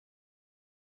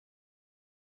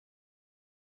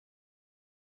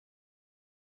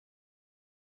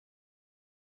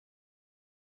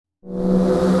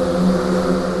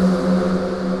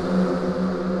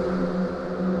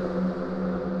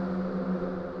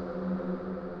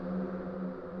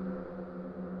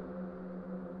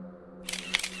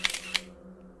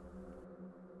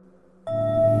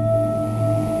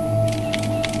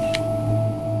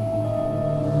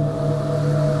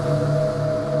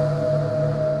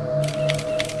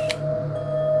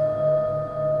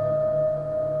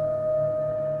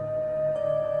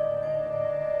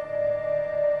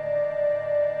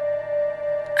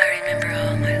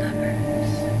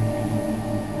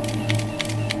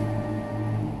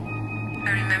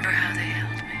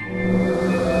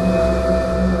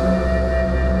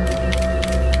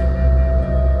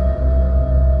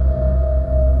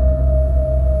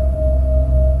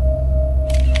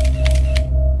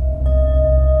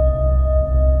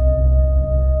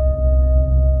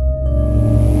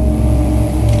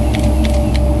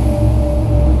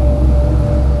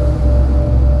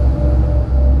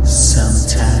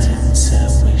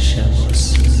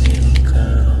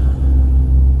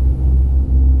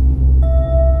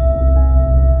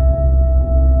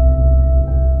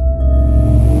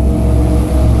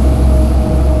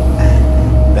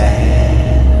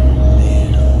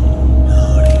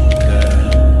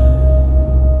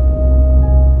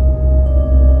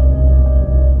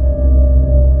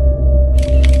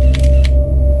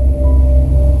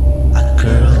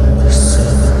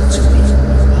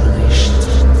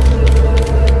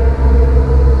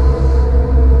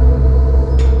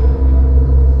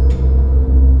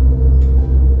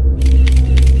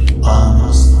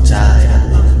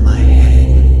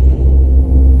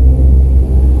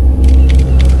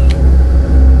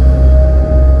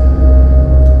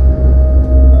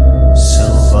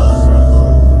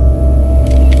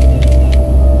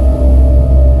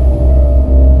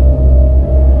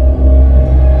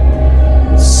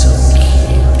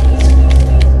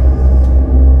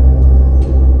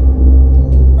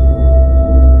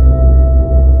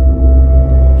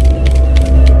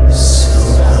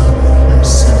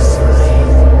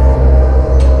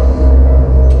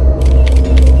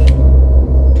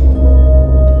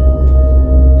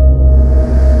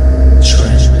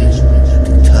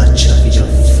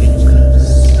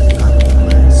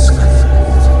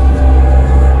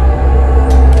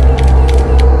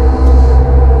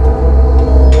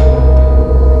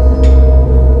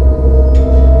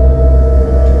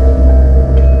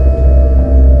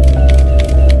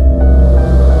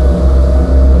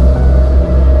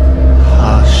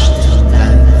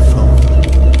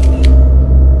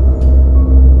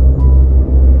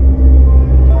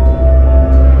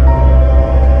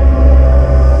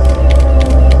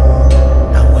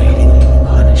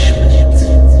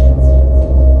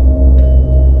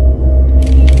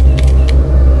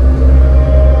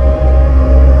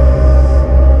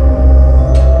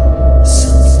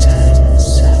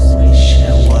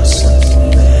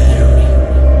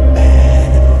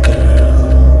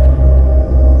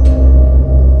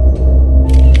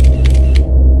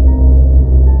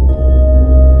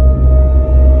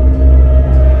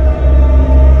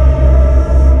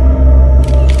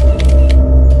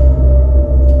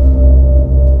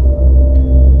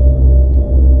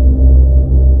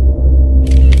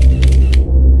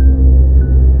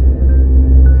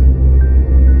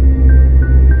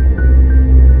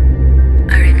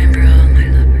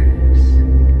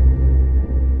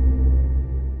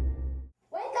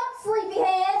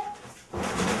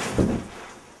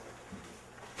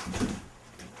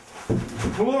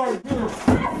Come on.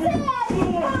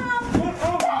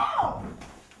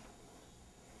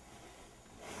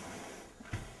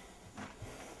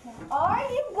 Are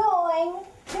you going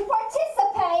to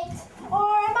participate, or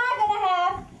am I going to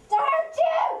have to hurt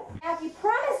you? Now, if you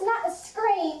promise not to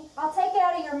scream, I'll take it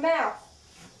out of your mouth.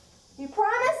 You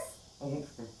promise? I won't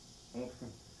scream. I won't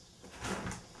scream.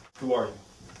 Who are you?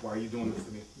 Why are you doing this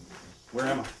to me? Where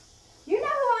am I? You know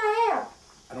who I am.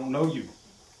 I don't know you.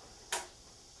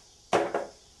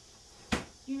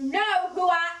 You know who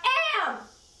I am.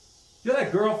 You're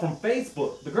that girl from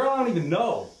Facebook. The girl I don't even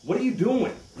know. What are you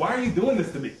doing? Why are you doing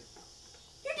this to me?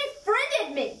 You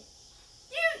defriended me.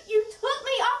 You took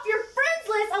me off your friends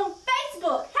list on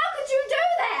Facebook. How could you do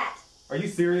that? Are you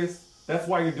serious? That's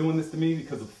why you're doing this to me?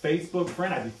 Because of Facebook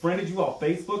friend? I befriended you off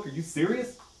Facebook? Are you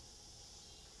serious?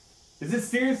 Is this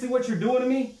seriously what you're doing to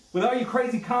me? With all your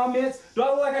crazy comments? Do I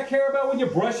look like I care about when you're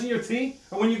brushing your teeth?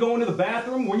 Or when you're going to the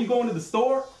bathroom? When you're going to the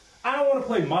store? I don't want to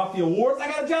play Mafia Wars. I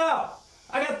got a job.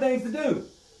 I got things to do.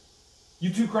 You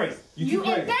too crazy. You too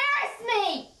crazy. Embarrass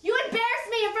me. You embarrass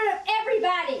me in front of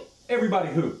everybody. Everybody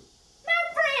who? My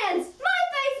friends. My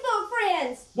Facebook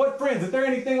friends. What friends? If they're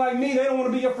anything like me, they don't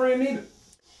want to be your friend either.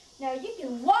 Now you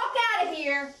can walk out of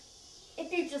here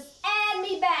if you just add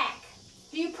me back.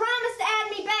 Do you promise to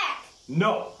add me back?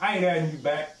 No, I ain't adding you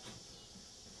back.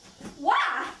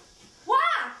 Why?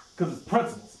 Why? Because it's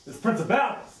principles. It's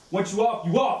principalities. Once you off,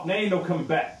 you off. And there ain't no coming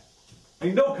back.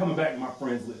 Ain't no coming back to my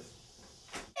friends list.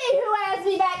 See who adds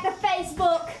me back to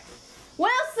Facebook. We'll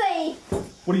see.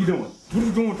 What are you doing? What are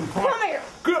you doing with them problems? Come here.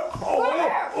 Come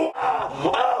here.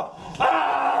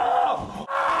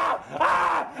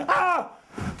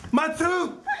 My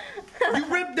tooth! You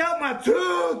ripped out my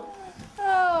tooth!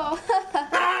 Oh.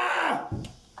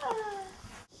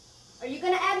 Are you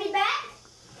gonna add me back?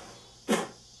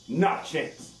 Not a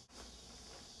chance.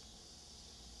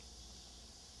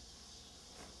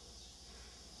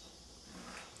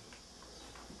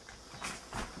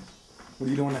 What are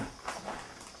you doing now?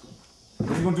 What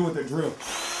are you gonna do with that drill?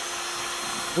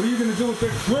 What are you gonna do with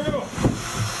that drill?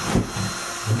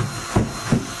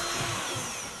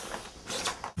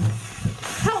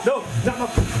 Help. No, not my,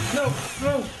 no,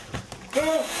 no, no,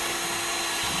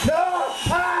 no!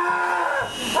 Ah!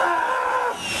 Ah!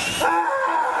 Ah!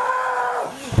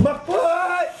 My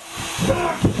foot! Ah!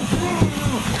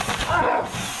 Ah!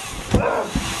 Ah!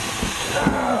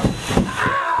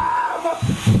 Ah! My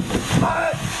foot!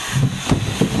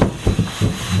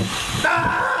 Ah!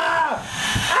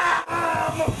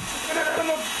 Ah! My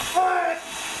foot!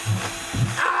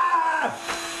 Ah!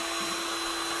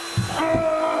 Ah!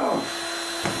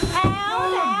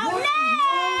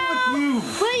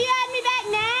 Will you add me back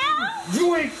now? You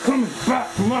ain't coming back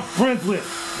to my friends list.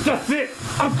 That's it.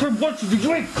 I don't care what you do.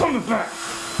 You ain't coming back.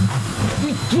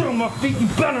 You get on my feet. You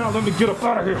better not let me get up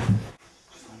out of here.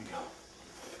 Just let me go.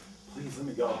 Please let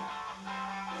me go.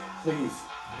 Please.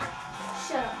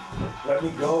 Shut up. Let me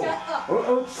go. Shut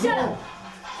up. Shut up.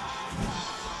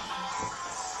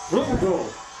 Let me go.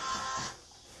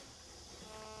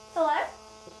 Hello?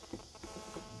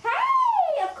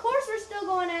 Hey! Of course we're still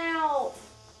going out.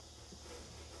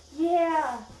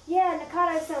 Yeah,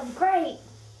 Nikado sounds great.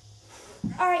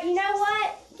 Alright, you know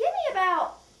what? Give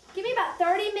me about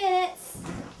 30 minutes.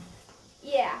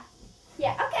 Yeah,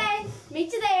 okay.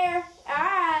 Meet you there.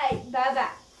 Alright,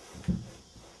 bye-bye.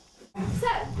 So,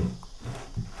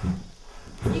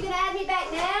 you gonna add me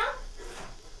back now?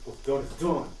 Let's go. It's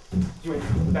done. You ain't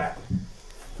coming back.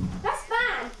 That's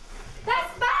fine.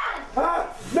 That's fine. Ah!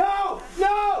 No!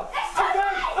 No! It's too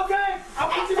late. Okay! I'll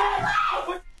put you back! late. I'll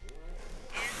put...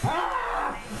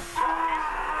 Ah! Ah!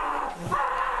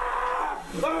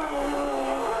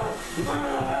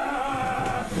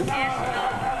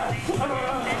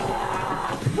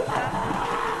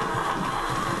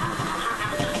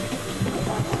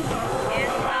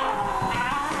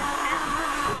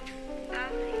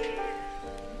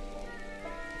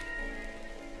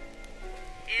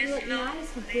 You look nice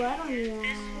with blood on your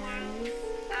eyes.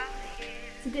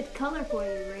 It's a good color for you,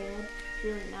 Red. It's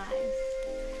really nice.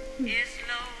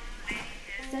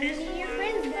 So many of your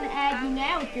friends are gonna add you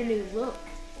now with your new look.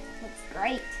 Looks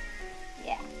great.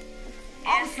 Yeah.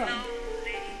 Awesome.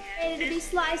 Ready to be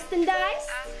sliced and diced?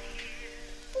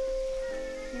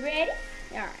 You ready?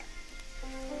 Alright.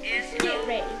 Get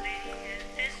ready.